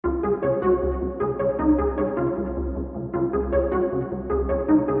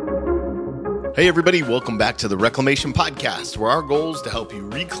Hey everybody, welcome back to the Reclamation Podcast, where our goal is to help you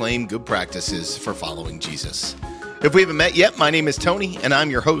reclaim good practices for following Jesus. If we haven't met yet, my name is Tony, and I'm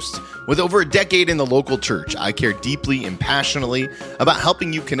your host. With over a decade in the local church, I care deeply and passionately about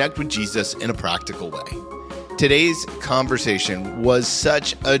helping you connect with Jesus in a practical way. Today's conversation was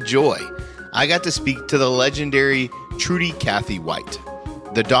such a joy. I got to speak to the legendary Trudy Cathy White,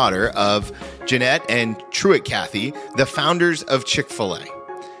 the daughter of Jeanette and Truett Cathy, the founders of Chick-fil-A.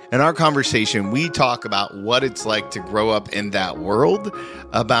 In our conversation, we talk about what it's like to grow up in that world,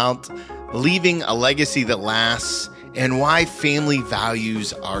 about leaving a legacy that lasts, and why family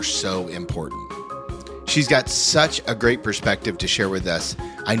values are so important. She's got such a great perspective to share with us.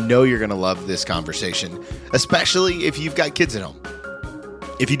 I know you're going to love this conversation, especially if you've got kids at home.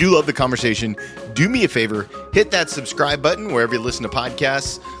 If you do love the conversation, do me a favor, hit that subscribe button wherever you listen to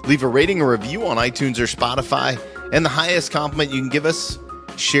podcasts, leave a rating or review on iTunes or Spotify, and the highest compliment you can give us,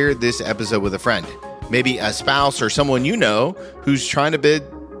 share this episode with a friend, maybe a spouse or someone you know who's trying to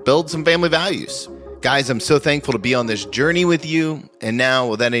build some family values. Guys, I'm so thankful to be on this journey with you. And now,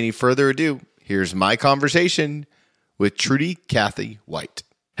 without any further ado, here's my conversation with Trudy Cathy White.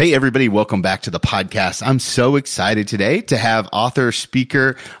 Hey, everybody. Welcome back to the podcast. I'm so excited today to have author,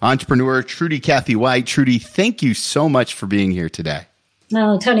 speaker, entrepreneur, Trudy Cathy White. Trudy, thank you so much for being here today.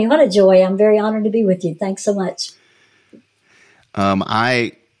 Oh, Tony, what a joy. I'm very honored to be with you. Thanks so much.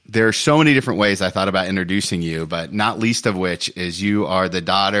 There are so many different ways I thought about introducing you, but not least of which is you are the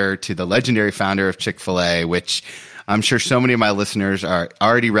daughter to the legendary founder of Chick-fil-A, which I'm sure so many of my listeners are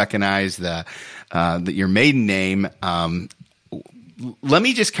already recognize that your maiden name. Let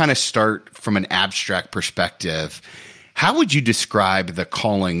me just kind of start from an abstract perspective. How would you describe the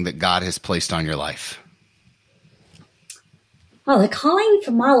calling that God has placed on your life? Well, the calling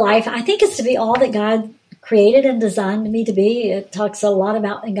for my life, I think, is to be all that God created and designed me to be. It talks a lot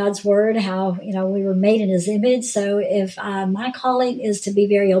about in God's word how, we were made in his image. So if my calling is to be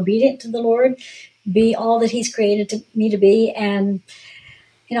very obedient to the Lord, be all that he's created me to be. And,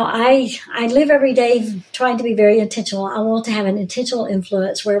 I live every day trying to be very intentional. I want to have an intentional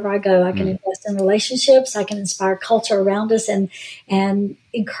influence wherever I go. I can invest in relationships. I can inspire culture around us and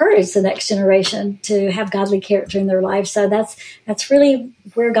encourage the next generation to have godly character in their life. So that's really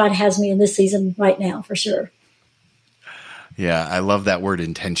where God has me in this season right now, for sure. Yeah, I love that word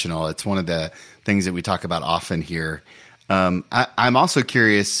intentional. It's one of the things that we talk about often here. I'm also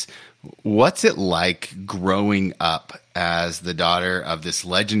curious, what's it like growing up as the daughter of this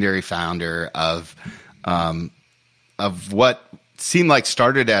legendary founder of what seemed like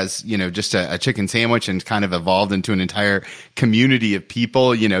started as, just a chicken sandwich and kind of evolved into an entire community of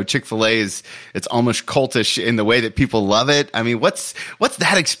people? Chick-fil-A it's almost cultish in the way that people love it. I mean, what's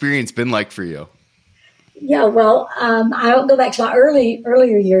that experience been like for you? Yeah, well, I'll go back to my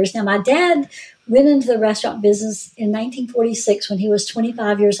earlier years. Now, my dad went into the restaurant business in 1946 when he was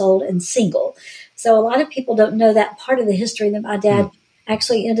 25 years old and single. So a lot of people don't know that part of the history, that my dad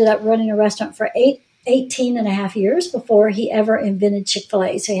actually ended up running a restaurant for 18 and a half years before he ever invented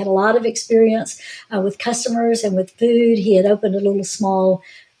Chick-fil-A. So he had a lot of experience with customers and with food. He had opened a little small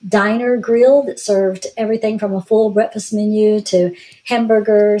diner grill that served everything from a full breakfast menu to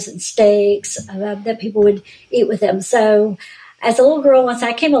hamburgers and steaks that people would eat with him. So as a little girl, once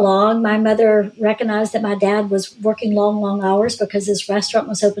I came along, my mother recognized that my dad was working long hours because his restaurant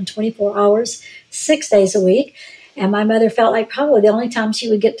was open 24 hours, 6 days a week. And my mother felt like probably the only time she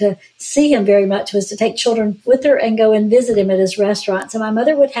would get to see him very much was to take children with her and go and visit him at his restaurant. So my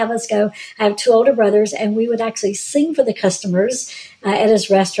mother would have us go. I have two older brothers, and we would actually sing for the customers at his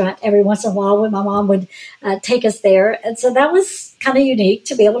restaurant every once in a while when my mom would take us there. And so that was kind of unique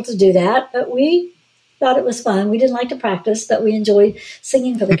to be able to do that. But we thought it was fun. We didn't like to practice, but we enjoyed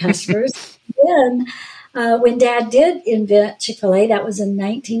singing for the customers. Then when Dad did invent Chick-fil-A, that was in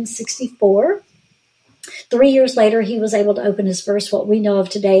 1964. 3 years later, he was able to open his first, what we know of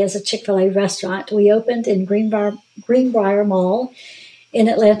today as a Chick-fil-A restaurant. We opened in Greenbrier Mall in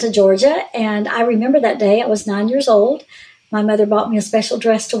Atlanta, Georgia. And I remember that day. I was 9 years old. My mother bought me a special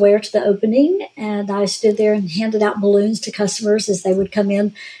dress to wear to the opening. And I stood there and handed out balloons to customers as they would come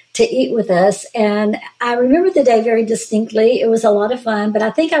in to eat with us. And I remember the day very distinctly. It was a lot of fun. But I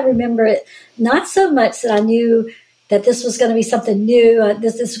think I remember it not so much that I knew that this was going to be something new.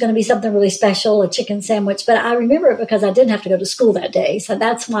 This was going to be something really special, a chicken sandwich. But I remember it because I didn't have to go to school that day. So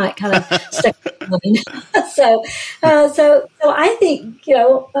that's why it kind of stuck in my mind. So I think,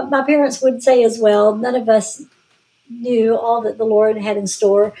 my parents would say as well, none of us knew all that the Lord had in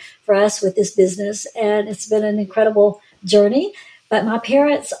store for us with this business. And it's been an incredible journey. But my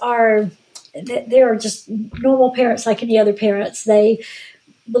parents they're just normal parents like any other parents. They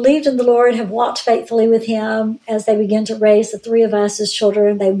believed in the Lord, have walked faithfully with him as they began to raise the three of us as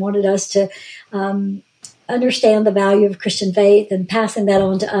children. They wanted us to understand the value of Christian faith and passing that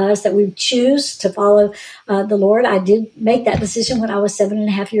on to us, that we would choose to follow the Lord. I did make that decision when I was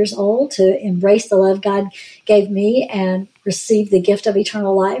 7.5 years old to embrace the love God gave me and receive the gift of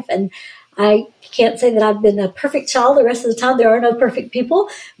eternal life. And I can't say that I've been a perfect child the rest of the time. There are no perfect people.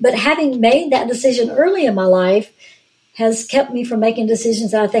 But having made that decision early in my life has kept me from making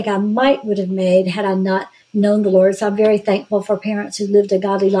decisions that I think I would have made had I not known the Lord. So I'm very thankful for parents who lived a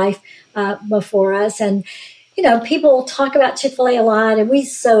godly life before us. And, you know, people talk about Chick-fil-A a lot, and we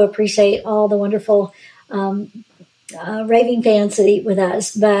so appreciate all the wonderful raving fans that eat with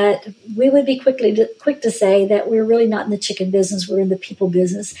us. But we would be quick to say that we're really not in the chicken business. We're in the people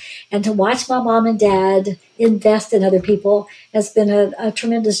business. And to watch my mom and dad invest in other people has been a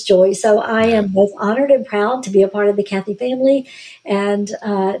tremendous joy. So I am both honored and proud to be a part of the Cathy family, and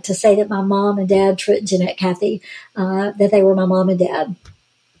to say that my mom and dad, Jeanette Cathy, that they were my mom and dad.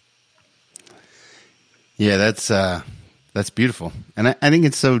 Yeah, that's beautiful. And I think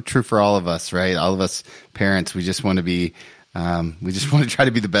it's so true for all of us, right? All of us parents, we just want to be, we just want to try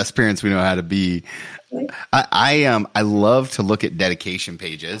to be the best parents we know how to be. Right. I love to look at dedication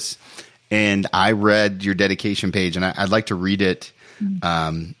pages, and I read your dedication page, and I'd like to read it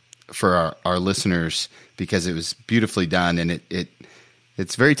for our listeners, because it was beautifully done, and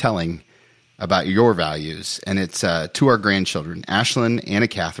it's very telling about your values. And it's to our grandchildren: Ashlyn, Anna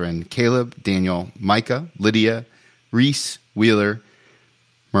Catherine, Caleb, Daniel, Micah, Lydia, Reese, Wheeler,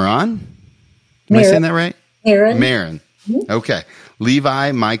 Maron? Am I saying that right? Marin. Mm-hmm. Okay.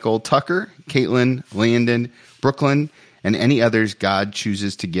 Levi, Michael, Tucker, Caitlin, Landon, Brooklyn, and any others God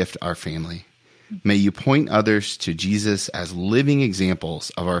chooses to gift our family. May you point others to Jesus as living examples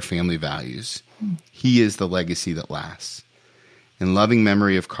of our family values. He is the legacy that lasts. In loving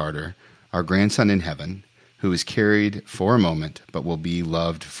memory of Carter, our grandson in heaven, who is carried for a moment but will be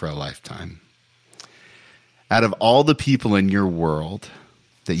loved for a lifetime. Out of all the people in your world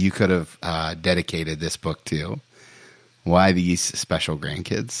that you could have dedicated this book to, why these special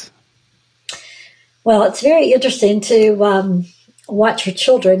grandkids? Well, it's very interesting to watch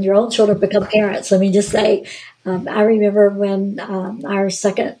your own children become parents. Let me just say, I remember when our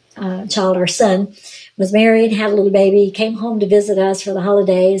second child, our son, was married, had a little baby, came home to visit us for the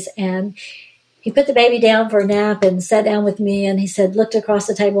holidays, and he put the baby down for a nap and sat down with me, and he said, looked across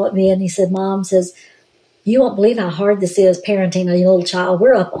the table at me, and he said, Mom, says, you won't believe how hard this is parenting a little child.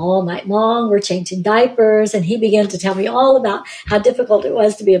 We're up all night long. We're changing diapers. And he began to tell me all about how difficult it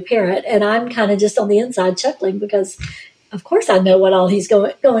was to be a parent. And I'm kind of just on the inside chuckling, because of course I know what all he's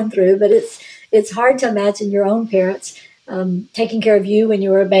going through, but it's hard to imagine your own parents taking care of you when you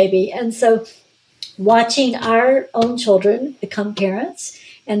were a baby. And so watching our own children become parents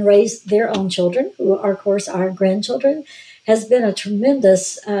and raise their own children, who are, of course, our grandchildren, has been a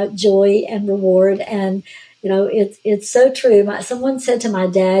tremendous joy and reward. And, you know, it's so true. Someone said to my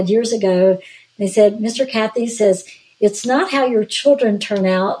dad years ago, they said, Mr. Cathy says, it's not how your children turn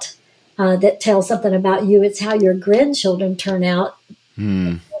out that tells something about you. It's how your grandchildren turn out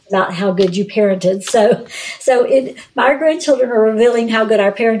about how good you parented. So our grandchildren are revealing how good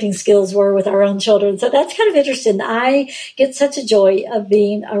our parenting skills were with our own children. So that's kind of interesting. I get such a joy of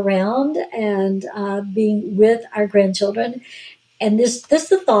being around and being with our grandchildren. And this the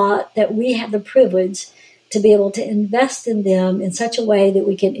thought that we have the privilege to be able to invest in them in such a way that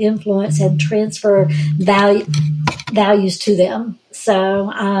we can influence and transfer values to them. So,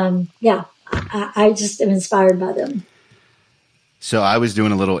 I just am inspired by them. So I was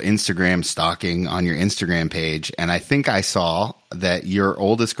doing a little Instagram stalking on your Instagram page, and I think I saw that your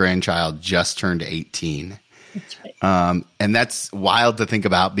oldest grandchild just turned 18. That's right. And that's wild to think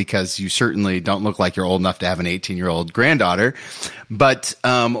about, because you certainly don't look like you're old enough to have an 18-year-old granddaughter. But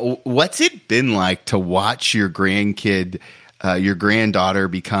what's it been like to watch your granddaughter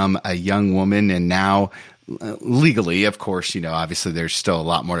become a young woman, and now legally, of course, you know, obviously there's still a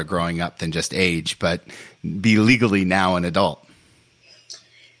lot more to growing up than just age, but be legally now an adult?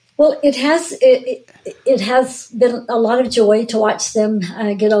 Well, it has been a lot of joy to watch them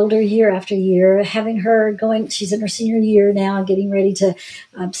get older year after year. Having her she's in her senior year now, getting ready to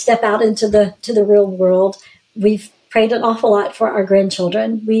step out into the real world. We've prayed an awful lot for our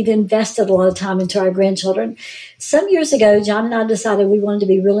grandchildren. We've invested a lot of time into our grandchildren. Some years ago, John and I decided we wanted to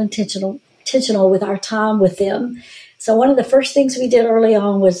be real intentional with our time with them. So one of the first things we did early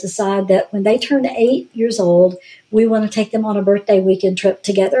on was decide that when they turn 8 years old, we want to take them on a birthday weekend trip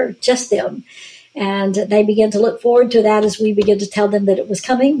together, just them. And they began to look forward to that as we began to tell them that it was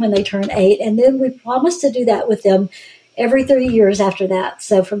coming when they turn 8. And then we promised to do that with them every 3 years after that.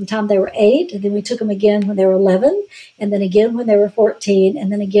 So from the time they were 8, and then we took them again when they were 11, and then again when they were 14,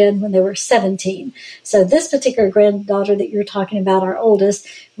 and then again when they were 17. So this particular granddaughter that you're talking about, our oldest,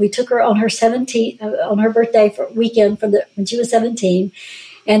 we took her on her 17th, on her birthday for weekend when she was 17.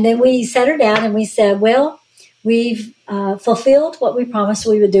 And then we sat her down and we said, well, we've fulfilled what we promised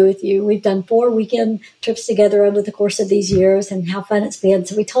we would do with you. We've done 4 weekend trips together over the course of these years, and how fun it's been.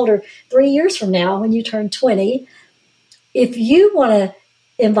 So we told her 3 years from now, when you turn 20, if you want to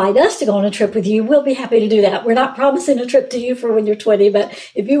invite us to go on a trip with you, we'll be happy to do that. We're not promising a trip to you for when you're 20, but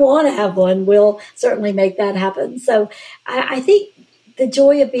if you want to have one, we'll certainly make that happen. So I think the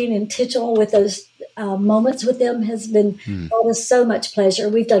joy of being intentional with those moments with them has been brought us so much pleasure.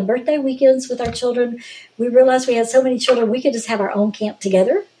 We've done birthday weekends with our children. We realized we had so many children, we could just have our own camp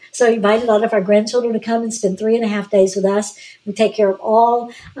together. So we invited a lot of our grandchildren to come and spend 3.5 days with us. We take care of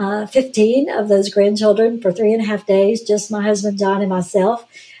all 15 of those grandchildren for 3.5 days, just my husband, John, and myself.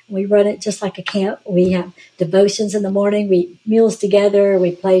 We run it just like a camp. We have devotions in the morning. We eat meals together.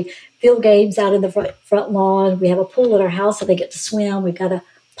 We play field games out in the front lawn. We have a pool at our house so they get to swim. We've got a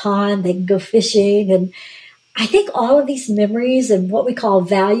pond. They can go fishing. And I think all of these memories and what we call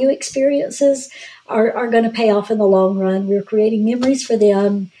value experiences are going to pay off in the long run. We're creating memories for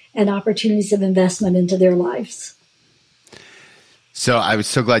them and opportunities of investment into their lives. So I was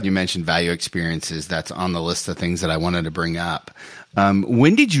so glad you mentioned value experiences. That's on the list of things that I wanted to bring up.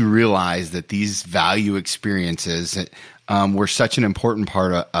 When did you realize that these value experiences were such an important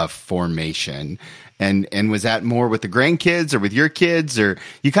part of formation? And was that more with the grandkids or with your kids? Or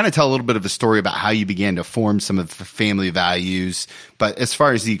you kind of tell a little bit of a story about how you began to form some of the family values. But as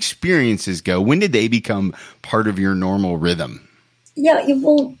far as the experiences go, when did they become part of your normal rhythm? Yeah,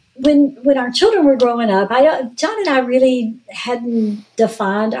 well, when our children were growing up, John and I really hadn't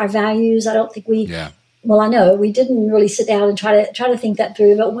defined our values. I don't think well, I know we didn't really sit down and try to think that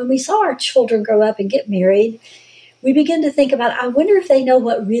through. But when we saw our children grow up and get married, we began to think about, I wonder if they know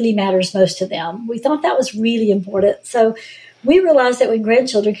what really matters most to them. We thought that was really important. So we realized that when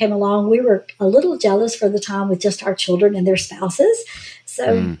grandchildren came along, we were a little jealous for the time with just our children and their spouses.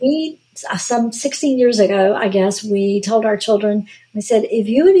 So some 16 years ago, I guess, we told our children, we said, if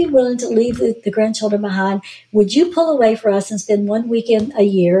you would be willing to leave the grandchildren behind, would you pull away for us and spend 1 weekend a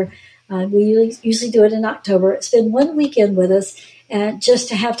year? We usually do it in October. Spend 1 weekend with us and just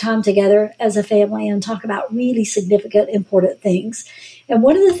to have time together as a family and talk about really significant, important things. And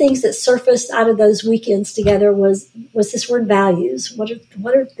one of the things that surfaced out of those weekends together was this word values.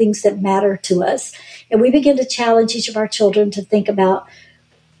 What are things that matter to us? And we began to challenge each of our children to think about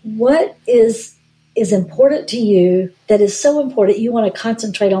what is important to you that is so important you want to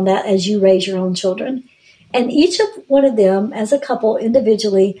concentrate on that as you raise your own children. And each of one of them, as a couple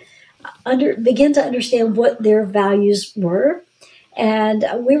individually, begin to understand what their values were. And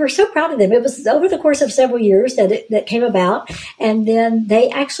we were so proud of them. It was over the course of several years that came about. And then they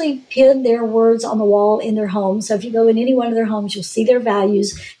actually pinned their words on the wall in their homes. So if you go in any one of their homes, you'll see their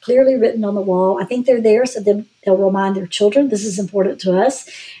values clearly written on the wall. I think they're there so they'll remind their children this is important to us.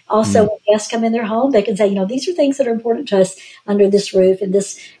 Also, when guests come in their home, they can say, these are things that are important to us under this roof and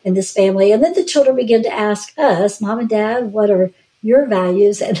this family. And then the children begin to ask us, Mom and Dad, what are your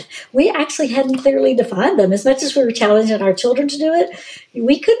values? And we actually hadn't clearly defined them. As much as we were challenging our children to do it,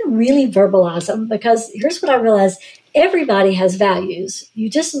 we couldn't really verbalize them, because here's what I realized. Everybody has values.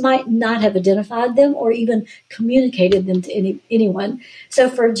 You just might not have identified them or even communicated them to anyone. So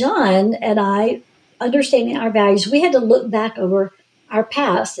for John and I, understanding our values, we had to look back over our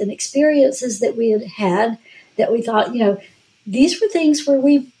past and experiences that we had that we thought, these were things where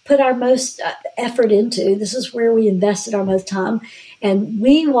we put our most effort into. This is where we invested our most time. And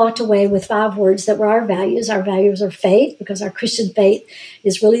we walked away with 5 words that were our values. Our values are faith, because our Christian faith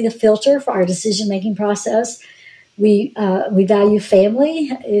is really the filter for our decision-making process. We value family.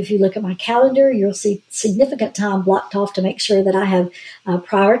 If you look at my calendar, you'll see significant time blocked off to make sure that I have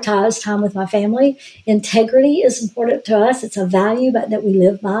prioritized time with my family. Integrity is important to us. It's a value that we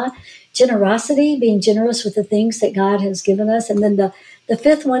live by. Generosity, being generous with the things that God has given us. And then the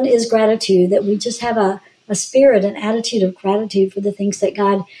 5th one is gratitude, that we just have a spirit, an attitude of gratitude for the things that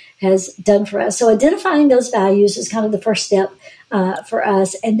God has done for us. So identifying those values is kind of the first step for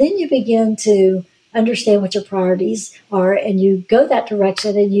us. And then you begin to understand what your priorities are, and you go that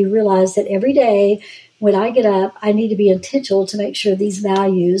direction, and you realize that every day when I get up, I need to be intentional to make sure these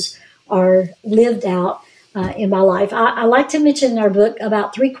values are lived out in my life. I like to mention in our book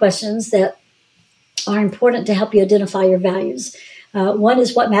about 3 questions that are important to help you identify your values. One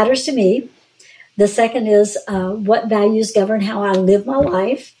is, what matters to me? The second is, what values govern how I live my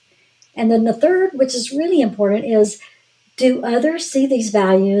life? And then the third, which is really important, is do others see these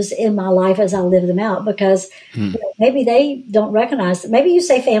values in my life as I live them out? Because maybe they don't recognize that. Maybe you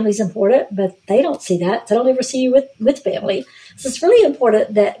say family's important, but they don't see that. They don't ever see you with family. So it's really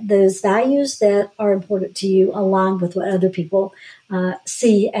important that those values that are important to you align with what other people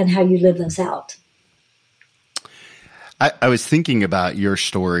see and how you live those out. I was thinking about your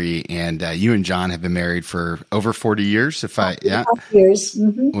story, and you and John have been married for over 40 years. 5 years.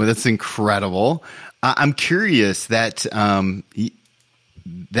 Mm-hmm. Well, that's incredible. I'm curious that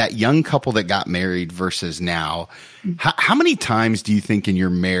that young couple that got married versus now, how many times do you think in your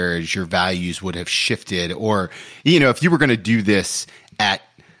marriage your values would have shifted? Or, if you were going to do this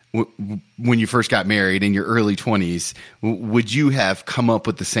when you first got married in your early 20s, would you have come up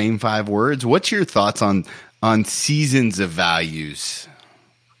with the same 5 words? What's your thoughts on seasons of values?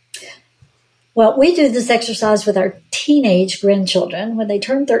 Well, we do this exercise with our teenage grandchildren. When they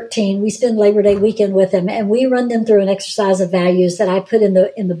turn 13, we spend Labor Day weekend with them, and we run them through an exercise of values that I put in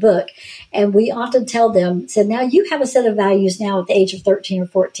the book. And we often tell them, now you have a set of values now at the age of 13 or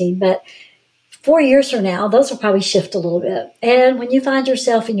 14, but 4 years from now, those will probably shift a little bit. And when you find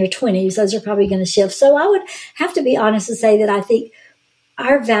yourself in your 20s, those are probably going to shift. So I would have to be honest and say that I think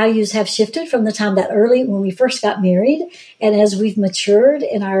our values have shifted from the time that early when we first got married. And as we've matured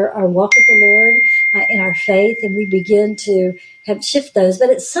in our walk with the Lord, in our faith, and we begin to shift those. But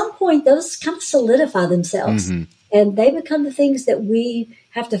at some point, those kind of solidify themselves. Mm-hmm. And they become the things that we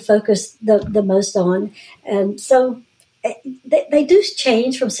have to focus the most on. And so they do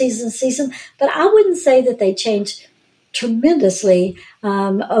change from season to season, but I wouldn't say that they change tremendously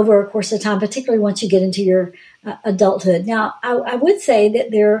over a course of time, particularly once you get into your adulthood. Now, I would say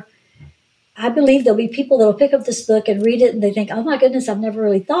that I believe there'll be people that'll pick up this book and read it and they think, oh my goodness, I've never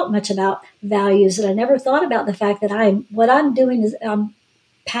really thought much about values. And I never thought about the fact that what I'm doing is I'm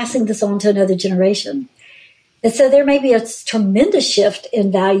passing this on to another generation. And so there may be a tremendous shift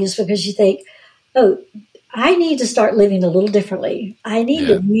in values because you think, oh, I need to start living a little differently. I need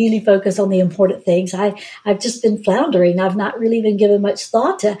to really focus on the important things. I've just been floundering. I've not really been given much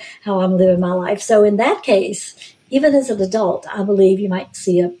thought to how I'm living my life. So in that case, even as an adult, I believe you might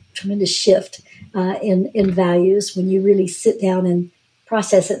see a tremendous shift in values when you really sit down and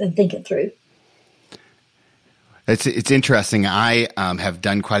process it and think it through. It's interesting. I have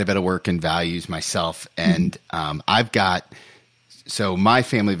done quite a bit of work in values myself, and I've got my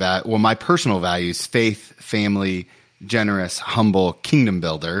family my personal values: faith, family, generous, humble, kingdom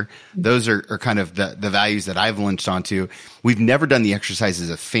builder. Those are kind of the values that I've lynched onto. We've never done the exercises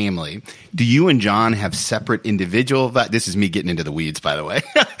of family. Do you and John have separate individual this is me getting into the weeds, by the way.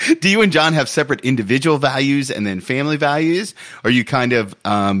 Do you and John have separate individual values and then family values? Or you kind of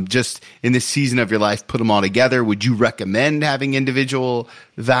just in this season of your life put them all together? Would you recommend having individual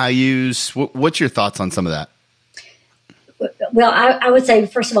values? What's your thoughts on some of that? Well, I would say,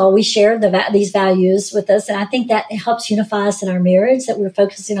 first of all, we share these values with us, and I think that helps unify us in our marriage, that we're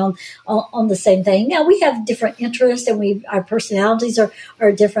focusing on the same thing. Now, we have different interests, and our personalities are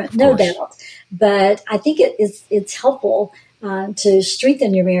different, no doubt. But I think it's helpful to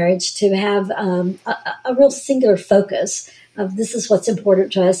strengthen your marriage, to have a real singular focus of this is what's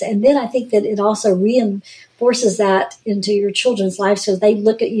important to us. And then I think that it also reinforces that into your children's lives, so they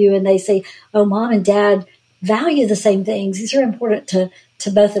look at you and they say, oh, mom and dad value the same things. These are important to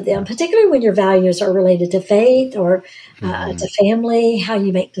both of them, particularly when your values are related to faith or to family, how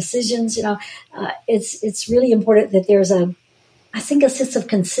you make decisions. It's really important that there's a sense of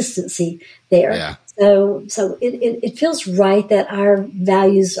consistency there. Yeah. So it feels right that our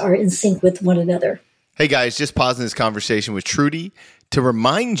values are in sync with one another. Hey guys, just pausing this conversation with Trudy to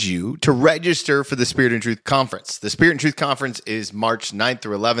remind you to register for the Spirit and Truth Conference. The Spirit and Truth Conference is March 9th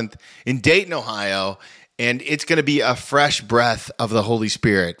through 11th in Dayton, Ohio. And it's going to be a fresh breath of the Holy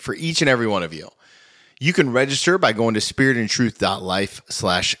Spirit for each and every one of you. You can register by going to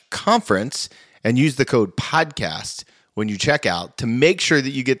spiritandtruth.life/conference and use the code podcast when you check out to make sure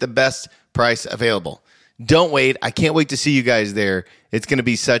that you get the best price available. Don't wait. I can't wait to see you guys there. It's going to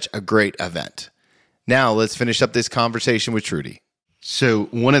be such a great event. Now let's finish up this conversation with Trudy. So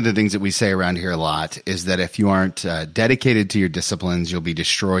one of the things that we say around here a lot is that if you aren't dedicated to your disciplines, you'll be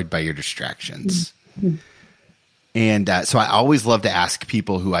destroyed by your distractions. Mm-hmm. And so I always love to ask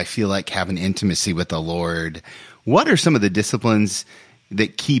people who I feel like have an intimacy with the Lord, what are some of the disciplines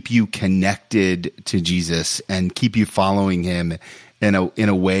that keep you connected to Jesus and keep you following him in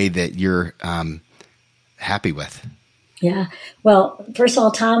a way that you're happy with? Yeah. Well, first of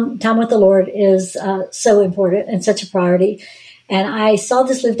all, time with the Lord is so important and such a priority. And I saw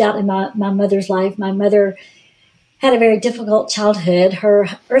this lived out in my mother's life. My mother had a very difficult childhood. Her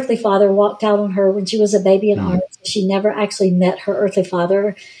earthly father walked out on her when she was a baby in arms. She never actually met her earthly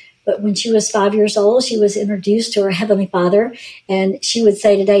father. But when she was 5 years old, she was introduced to her Heavenly Father. And she would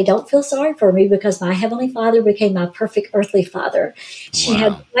say today, don't feel sorry for me because my Heavenly Father became my perfect earthly father. She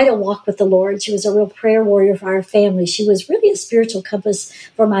had quite a walk with the Lord. She was a real prayer warrior for our family. She was really a spiritual compass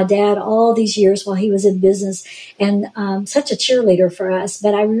for my dad all these years while he was in business, and such a cheerleader for us.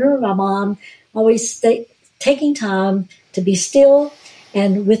 But I remember my mom always taking time to be still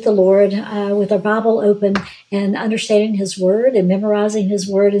and with the Lord, with our Bible open and understanding His Word and memorizing His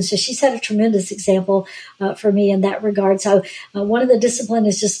Word. And so she set a tremendous example for me in that regard. So one of the discipline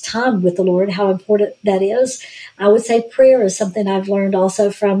is just time with the Lord, how important that is. I would say prayer is something I've learned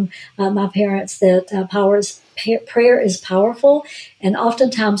also from my parents, that prayer is powerful. And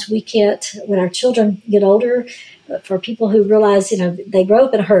oftentimes we can't, when our children get older, for people who realize, they grow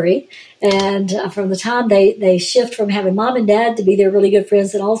up in a hurry, and from the time they shift from having mom and dad to be their really good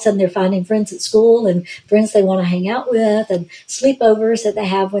friends, and all of a sudden they're finding friends at school and friends they want to hang out with and sleepovers that they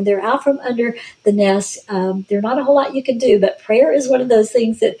have when they're out from under the nest. There's not a whole lot you can do, but prayer is one of those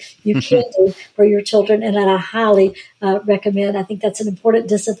things that you can do for your children, and that I highly recommend. I think that's an important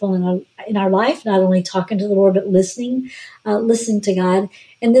discipline in our life, not only talking to the Lord, but listening to God,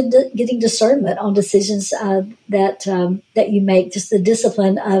 and then getting discernment on decisions that you make. Just the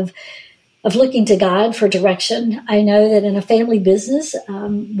discipline of looking to God for direction. I know that in a family business,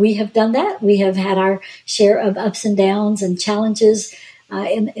 we have done that. We have had our share of ups and downs and challenges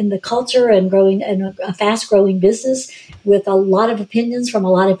in the culture, and growing in a fast-growing business with a lot of opinions from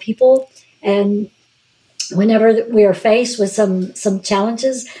a lot of people. And whenever we are faced with some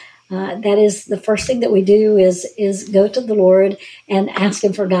challenges, that is the first thing that we do is go to the Lord and ask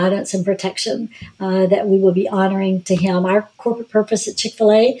Him for guidance and protection, that we will be honoring to Him. Our corporate purpose at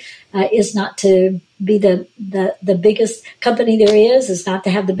Chick-fil-A is not to be the biggest company there is. It's not to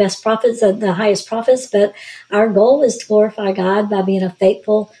have the best profits, the highest profits, but our goal is to glorify God by being a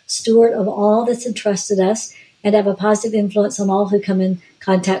faithful steward of all that's entrusted us, and have a positive influence on all who come in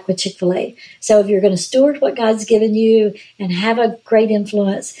contact with Chick-fil-A. So if you're going to steward what God's given you and have a great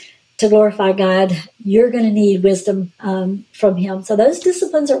influence to glorify God, you're going to need wisdom from Him. So those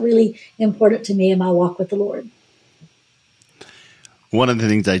disciplines are really important to me in my walk with the Lord. One of the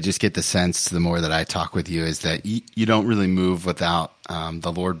things I just get the sense the more that I talk with you is that you don't really move without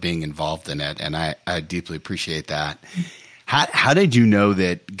the Lord being involved in it. And I deeply appreciate that. How did you know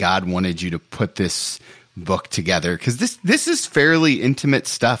that God wanted you to put this book together? Because this is fairly intimate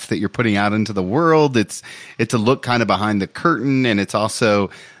stuff that you're putting out into the world. It's a look kind of behind the curtain, and it's also,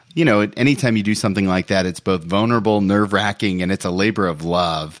 anytime you do something like that, it's both vulnerable, nerve-wracking, and it's a labor of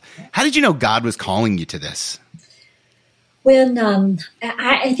love. How did you know God was calling you to this? When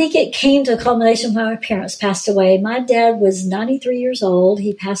I think it came to a culmination when my parents passed away. My dad was 93 years old.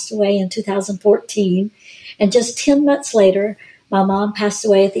 He passed away in 2014. And just 10 months later, my mom passed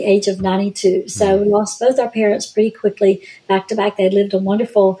away at the age of 92. So we lost both our parents pretty quickly, back to back. They had lived a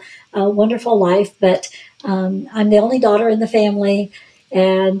wonderful life. But I'm the only daughter in the family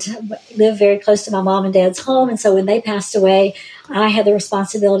and lived very close to my mom and dad's home. And so when they passed away, I had the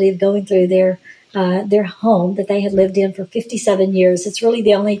responsibility of going through their home that they had lived in for 57 years. It's really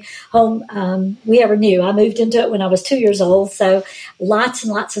the only home we ever knew. I moved into it when I was 2 years old, so lots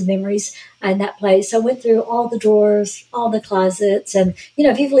and lots of memories in that place. I went through all the drawers, all the closets, and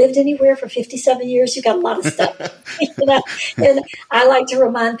if you've lived anywhere for 57 years, you've got a lot of stuff. And I like to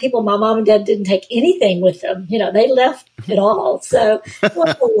remind people my mom and dad didn't take anything with them. They left it all. So it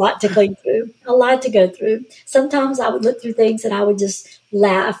was a lot to clean through, a lot to go through. Sometimes I would look through things and I would just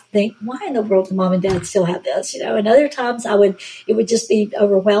laugh, think, why in the world do mom and dad still have this? And other times it would just be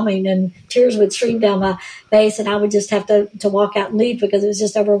overwhelming and tears would stream down my face, and I would just have to walk out and leave because it was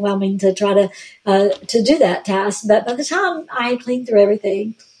just overwhelming to try to do that task. But by the time I had cleaned through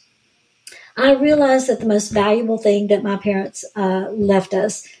everything, I realized that the most valuable thing that my parents left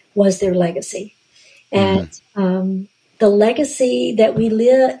us was their legacy. And the legacy that we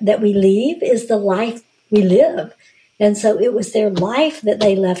leave is the life we live. And so it was their life that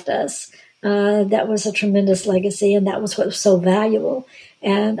they left us. That was a tremendous legacy, and that was what was so valuable.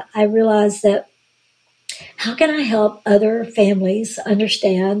 And I realized that how can I help other families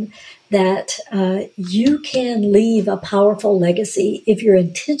understand that you can leave a powerful legacy if you're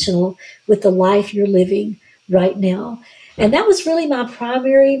intentional with the life you're living right now? And that was really my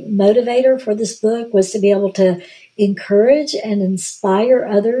primary motivator for this book, was to be able to encourage and inspire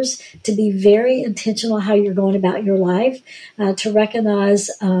others to be very intentional how you're going about your life, to recognize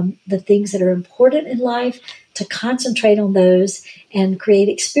the things that are important in life, to concentrate on those and create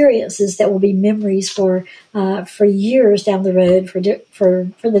experiences that will be memories for years down the road for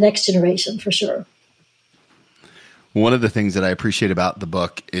the next generation, for sure. One of the things that I appreciate about the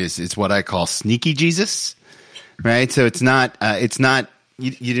book is it's what I call sneaky Jesus, right? So it's not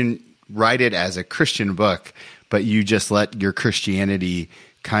you didn't write it as a Christian book, but you just let your Christianity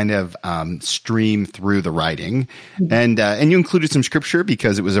kind of stream through the writing, and you included some scripture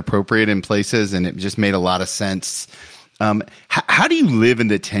because it was appropriate in places, and it just made a lot of sense. How do you live in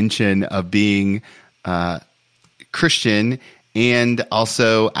the tension of being Christian and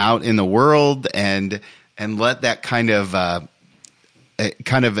also out in the world, and let that kind of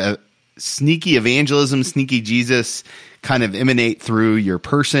sneaky evangelism, sneaky Jesus kind of emanate through your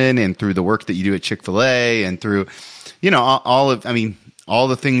person and through the work that you do at Chick-fil-A and through, all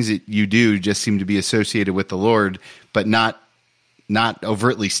the things that you do just seem to be associated with the Lord, but not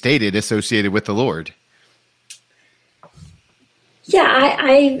overtly stated associated with the Lord. Yeah,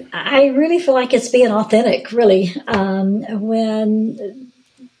 I really feel like it's being authentic, really. When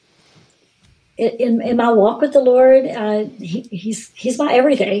in my walk with the Lord, he's my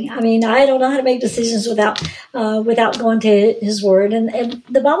everything. I mean, I don't know how to make decisions without going to His Word. And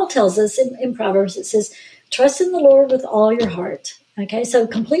the Bible tells us in Proverbs, it says, "Trust in the Lord with all your heart." Okay, so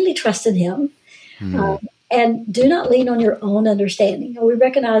completely trust in Him, and do not lean on your own understanding. We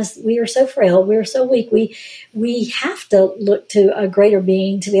recognize we are so frail, we are so weak. We have to look to a greater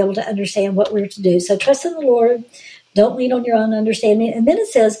being to be able to understand what we're to do. So trust in the Lord. Don't lean on your own understanding. And then it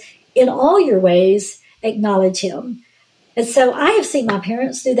says, in all your ways, acknowledge Him. And so I have seen my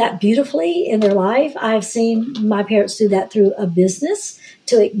parents do that beautifully in their life. I have seen my parents do that through a business,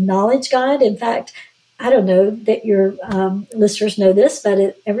 to acknowledge God. In fact, I don't know that your listeners know this,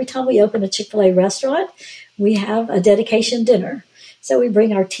 but every time we open a Chick-fil-A restaurant, we have a dedication dinner. So we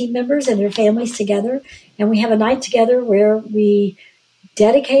bring our team members and their families together, and we have a night together where we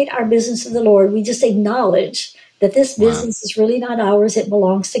dedicate our business to the Lord. We just acknowledge that this business is really not ours. It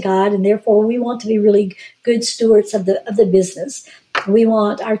belongs to God, and therefore we want to be really good stewards of the business. We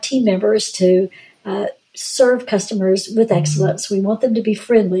want our team members to serve customers with excellence. We want them to be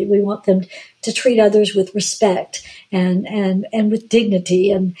friendly. We want them to treat others with respect and with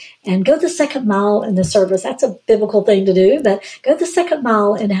dignity, and go the second mile in the service. That's a biblical thing to do, but go the second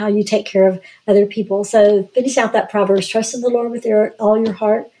mile in how you take care of other people. So finish out that Proverbs, trust in the Lord with all your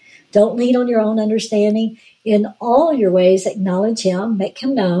heart. Don't lean on your own understanding. In all your ways, acknowledge Him, make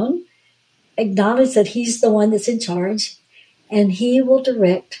Him known, acknowledge that He's the one that's in charge, and He will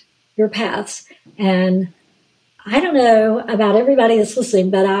direct your paths. And I don't know about everybody that's listening,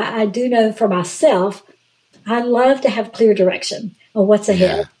 but I do know for myself, I love to have clear direction on what's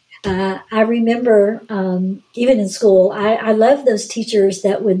ahead. I remember even in school, I love those teachers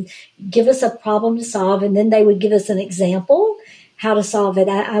that would give us a problem to solve, and then they would give us an example how to solve it.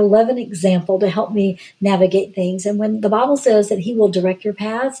 I love an example to help me navigate things. And when the Bible says that He will direct your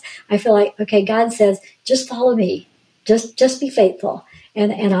paths, I feel like, okay, God says, just follow me. Just be faithful.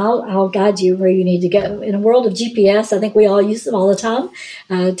 And I'll guide you where you need to go. In a world of GPS, I think we all use them all the time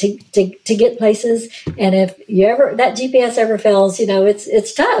to get places. And if that GPS ever fails,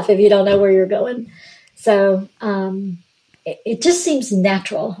 it's tough if you don't know where you're going. So it just seems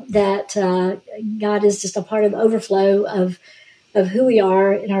natural that God is just a part of the overflow of who we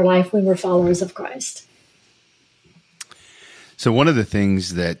are in our life when we're followers of Christ. So one of the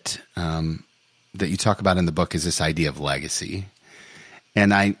things that you talk about in the book is this idea of legacy.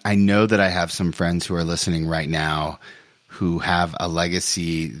 And I know that I have some friends who are listening right now who have a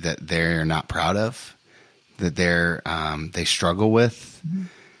legacy that they're not proud of, that they struggle with.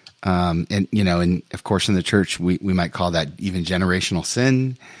 Mm-hmm. And of course in the church, we might call that even generational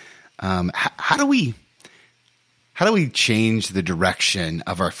sin. How do we change the direction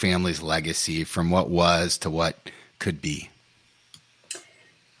of our family's legacy from what was to what could be?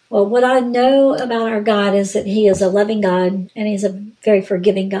 Well, what I know about our God is that He is a loving God, and He's a very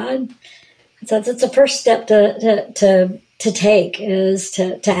forgiving God. So it's the first step to take is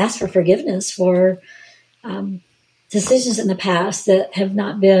to ask for forgiveness for decisions in the past that have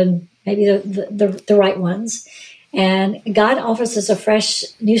not been maybe the right ones. And God offers us a fresh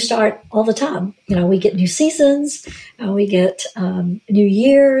new start all the time. We get new seasons, we get new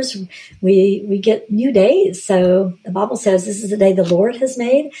years, we get new days. So the Bible says this is the day the Lord has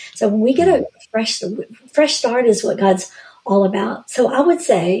made. So when we get a fresh start is what God's all about. So I would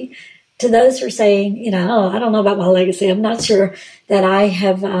say to those who are saying, oh, I don't know about my legacy. I'm not sure that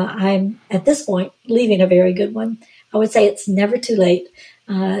I'm at this point leaving a very good one. I would say it's never too late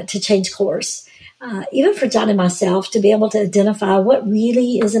to change course. Even for John and myself, to be able to identify what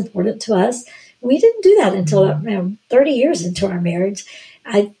really is important to us. We didn't do that until around 30 years into our marriage.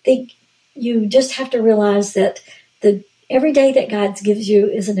 I think you just have to realize that every day that God gives you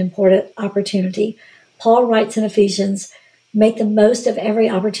is an important opportunity. Paul writes in Ephesians, make the most of every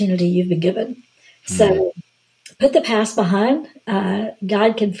opportunity you've been given. So put the past behind.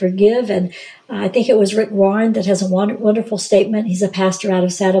 God can forgive. And I think it was Rick Warren that has a wonderful statement. He's a pastor out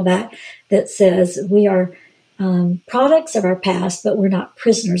of Saddleback that says we are products of our past, but we're not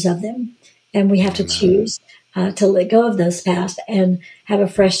prisoners of them. And we have to choose to let go of those past and have a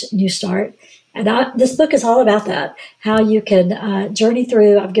fresh new start. And this book is all about that, how you can journey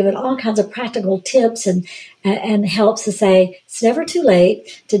through. I've given all kinds of practical tips and helps to say, it's never too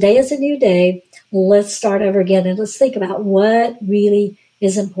late. Today is a new day. Let's start over again. And let's think about what really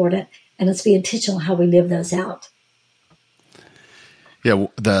is important. And let's be intentional how we live those out. Yeah,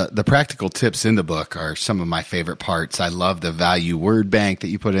 the practical tips in the book are some of my favorite parts. I love the value word bank that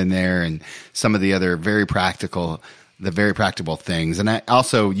you put in there and some of the other very practical things. And I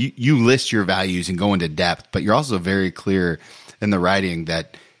also, you list your values and go into depth, but you're also very clear in the writing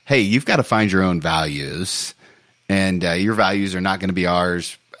that, hey, you've got to find your own values, and your values are not going to be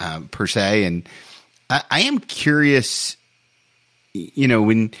ours per se. And I am curious,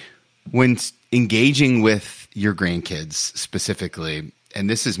 when engaging with your grandkids specifically, and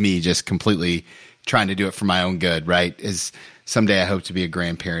this is me just completely trying to do it for my own good, right? Is someday I hope to be a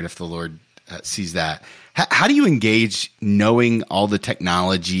grandparent if the Lord sees that. How do you engage knowing all the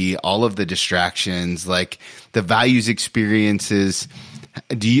technology, all of the distractions, like the values experiences?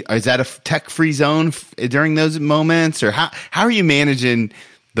 Is that a tech-free zone during those moments, or how are you managing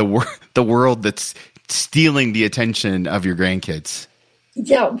the world that's stealing the attention of your grandkids?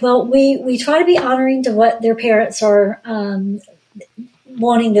 Yeah, well, we try to be honoring to what their parents are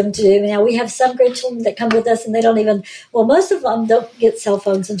wanting them to do. Now, we have some grandchildren that come with us and they don't even, most of them don't get cell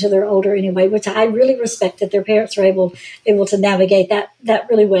phones until they're older anyway, which I really respect that their parents are able to navigate that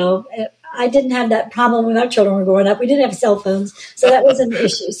really well. I didn't have that problem when our children were growing up. We didn't have cell phones, so that wasn't an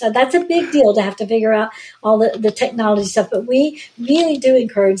issue. So that's a big deal to have to figure out all the technology stuff. But we really do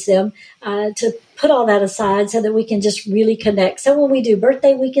encourage them to put all that aside so that we can just really connect. So when we do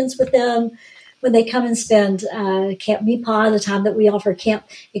birthday weekends with them, when they come and spend Camp Meepaw, the time that we offer camp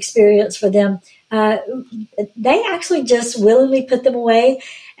experience for them, they actually just willingly put them away.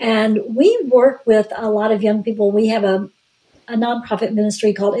 And we work with a lot of young people. We have a nonprofit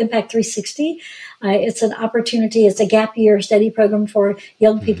ministry called Impact 360. It's an opportunity. It's a gap year study program for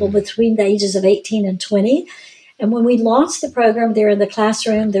young people between the ages of 18 and 20. And when we launched the program, they're in the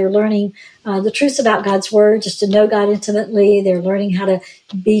classroom. They're learning the truths about God's word, just to know God intimately. They're learning how to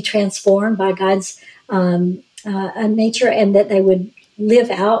be transformed by God's nature, and that they would live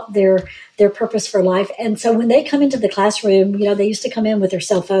out their purpose for life. And so when they come into the classroom, they used to come in with their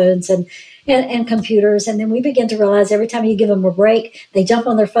cell phones and computers. And then we begin to realize every time you give them a break, they jump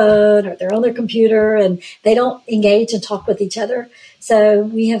on their phone or they're on their computer and they don't engage and talk with each other. So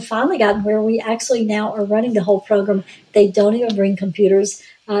we have finally gotten where we actually now are running the whole program. They don't even bring computers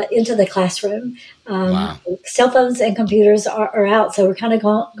into the classroom. Wow. Cell phones and computers are out. So we're kind of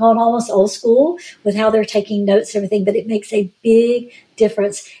gone almost old school with how they're taking notes and everything, but it makes a big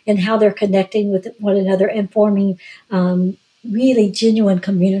difference in how they're connecting with one another and forming really genuine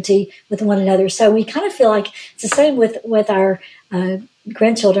community with one another. So we kind of feel like it's the same with our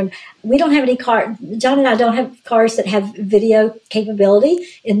grandchildren. We don't have any John and I don't have cars that have video capability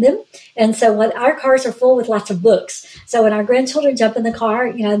in them. And so our cars are full with lots of books. So when our grandchildren jump in the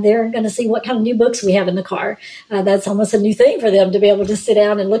car, they're going to see what kind of new books we have in the car. That's almost a new thing for them to be able to sit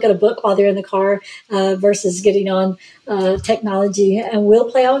down and look at a book while they're in the car versus getting on technology. And we'll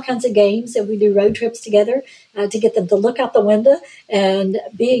play all kinds of games, and we do road trips together to get them to look out the window and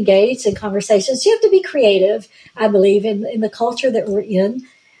be engaged in conversations. You have to be creative, I believe, in the culture that we're in.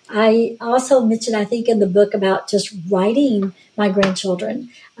 I also mentioned, I think, in the book about just writing my grandchildren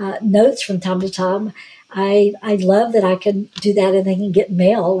notes from time to time. I love that I can do that and they can get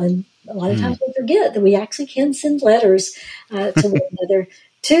mail. And a lot of times we forget that we actually can send letters to one another.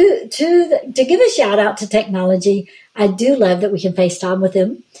 To give a shout out to technology, I do love that we can FaceTime with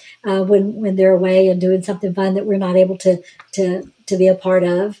them when they're away and doing something fun that we're not able to be a part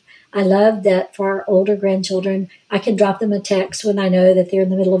of. I love that for our older grandchildren, I can drop them a text when I know that they're in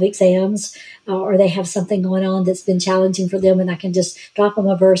the middle of exams or they have something going on that's been challenging for them, and I can just drop them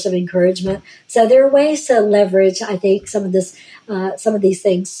a verse of encouragement. So there are ways to leverage, I think, some of these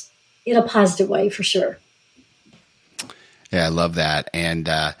things. in a positive way for sure. Yeah, I love that. And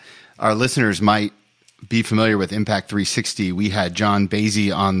our listeners might be familiar with Impact 360. We had John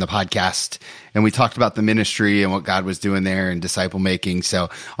Basie on the podcast, and we talked about the ministry and what God was doing there and disciple making. So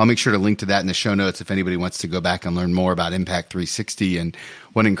I'll make sure to link to that in the show notes if anybody wants to go back and learn more about Impact 360 and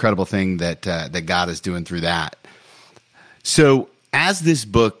what incredible thing that that God is doing through that. So as this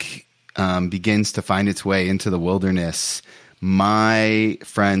book begins to find its way into the wilderness, my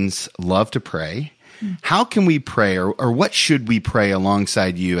friends love to pray. How can we pray, or what should we pray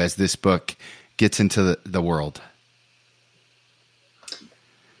alongside you as this book gets into the world?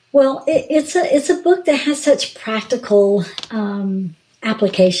 Well, it's a book that has such practical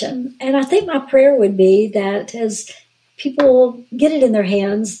application, and I think my prayer would be that as people get it in their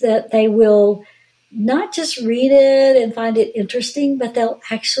hands, that they will not just read it and find it interesting, but they'll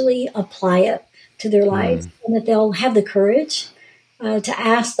actually apply it to their lives, and that they'll have the courage to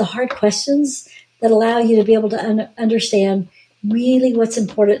ask the hard questions that allow you to be able to understand really what's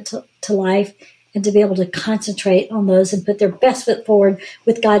important to life, and to be able to concentrate on those and put their best foot forward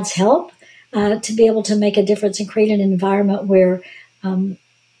with God's help to be able to make a difference and create an environment where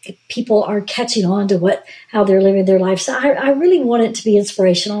people are catching on to how they're living their life. So I really want it to be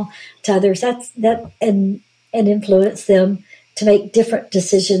inspirational to others. And influence them to make different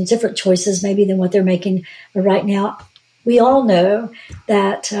decisions, different choices maybe than what they're making right now. We all know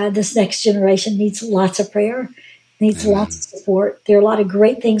that this next generation needs lots of prayer, needs lots of support. There are a lot of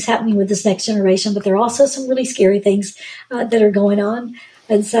great things happening with this next generation, but there are also some really scary things that are going on.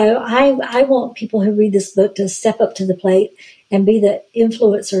 And so I want people who read this book to step up to the plate and be the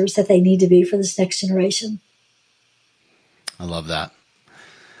influencers that they need to be for this next generation. I love that.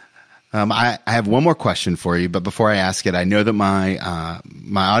 I have one more question for you, but before I ask it, I know that my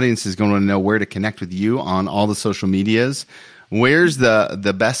audience is going to know where to connect with you on all the social medias. Where's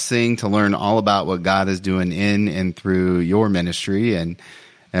the best thing to learn all about what God is doing in and through your ministry, and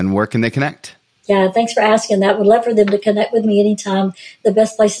where can they connect? Yeah, thanks for asking that. Would love for them to connect with me anytime. The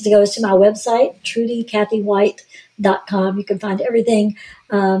best places to go is to my website, TrudyCathyWhite.com. You can find everything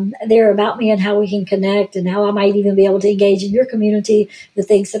there about me and how we can connect and how I might even be able to engage in your community, the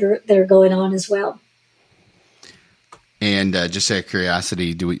things that are going on as well. And just out of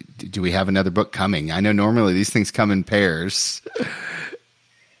curiosity, do we have another book coming? I know normally these things come in pairs.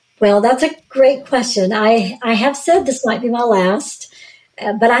 Well, that's a great question. I have said this might be my last,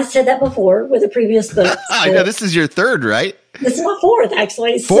 but I said that before with a previous book. So I know this is your third, right? This is my fourth,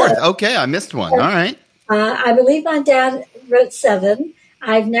 actually. Fourth. Okay, I missed one. All right. I believe my dad wrote 7.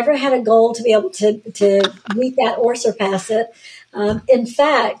 I've never had a goal to be able to meet that or surpass it. In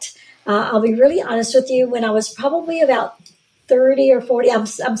fact, I'll be really honest with you. When I was probably about 30 or 40, I'm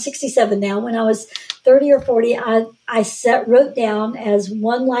 67 now. When I was 30 or 40, I wrote down as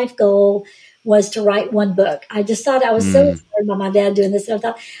one life goal was to write one book. I just thought I was so inspired by my dad doing this. And I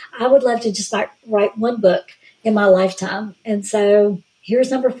thought I would love to just write one book in my lifetime. And so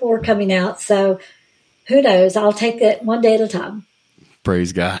here's number 4 coming out. So who knows? I'll take it one day at a time.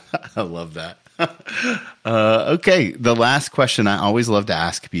 Praise God. I love that. Okay. The last question I always love to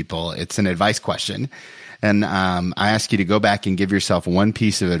ask people, it's an advice question. And I ask you to go back and give yourself one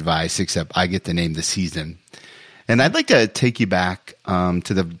piece of advice, except I get to name the season. And I'd like to take you back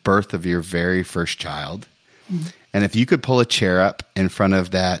to the birth of your very first child. Mm-hmm. And if you could pull a chair up in front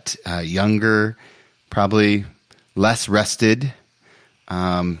of that younger, probably less rested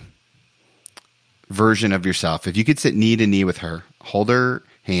version of yourself, if you could sit knee to knee with her, hold her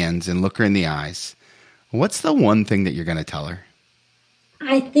hands and look her in the eyes, what's the one thing that you're going to tell her?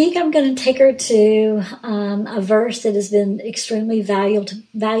 I think I'm going to take her to a verse that has been extremely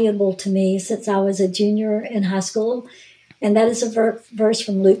valuable to me since I was a junior in high school. And that is a verse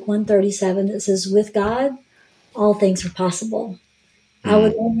from Luke 1:37 that says, with God, all things are possible. I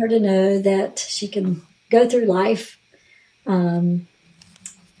would want her to know that she can go through life, that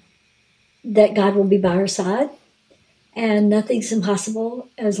God will be by her side, and nothing's impossible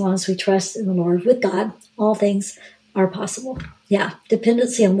as long as we trust in the Lord. With God, all things are possible. Yeah,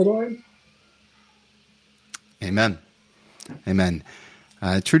 dependency on the Lord. Amen. Amen.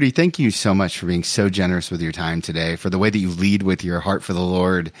 Trudy, thank you so much for being so generous with your time today, for the way that you lead with your heart for the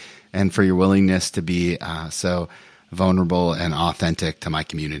Lord, and for your willingness to be so vulnerable and authentic to my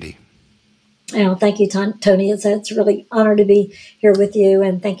community. Oh, thank you, Tony. It's really an honor to be here with you.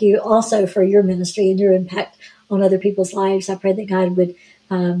 And thank you also for your ministry and your impact on other people's lives. I pray that God would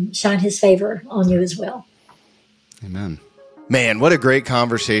shine his favor on you as well. Amen. Man, what a great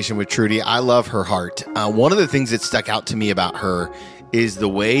conversation with Trudy. I love her heart. One of the things that stuck out to me about her is the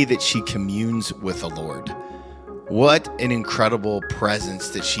way that she communes with the Lord. What an incredible presence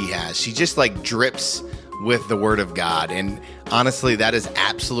that she has. She just like drips with the Word of God. And honestly, that is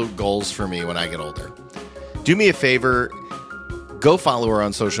absolute goals for me when I get older. Do me a favor, go follow her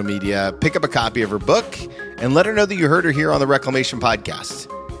on social media, pick up a copy of her book, and let her know that you heard her here on the Reclamation Podcast.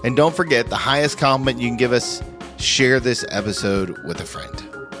 And don't forget, the highest compliment you can give us, share this episode with a friend.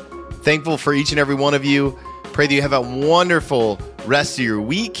 Thankful for each and every one of you. Pray that you have a wonderful rest of your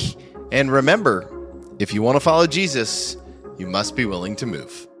week. And remember, if you want to follow Jesus, you must be willing to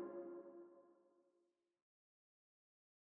move.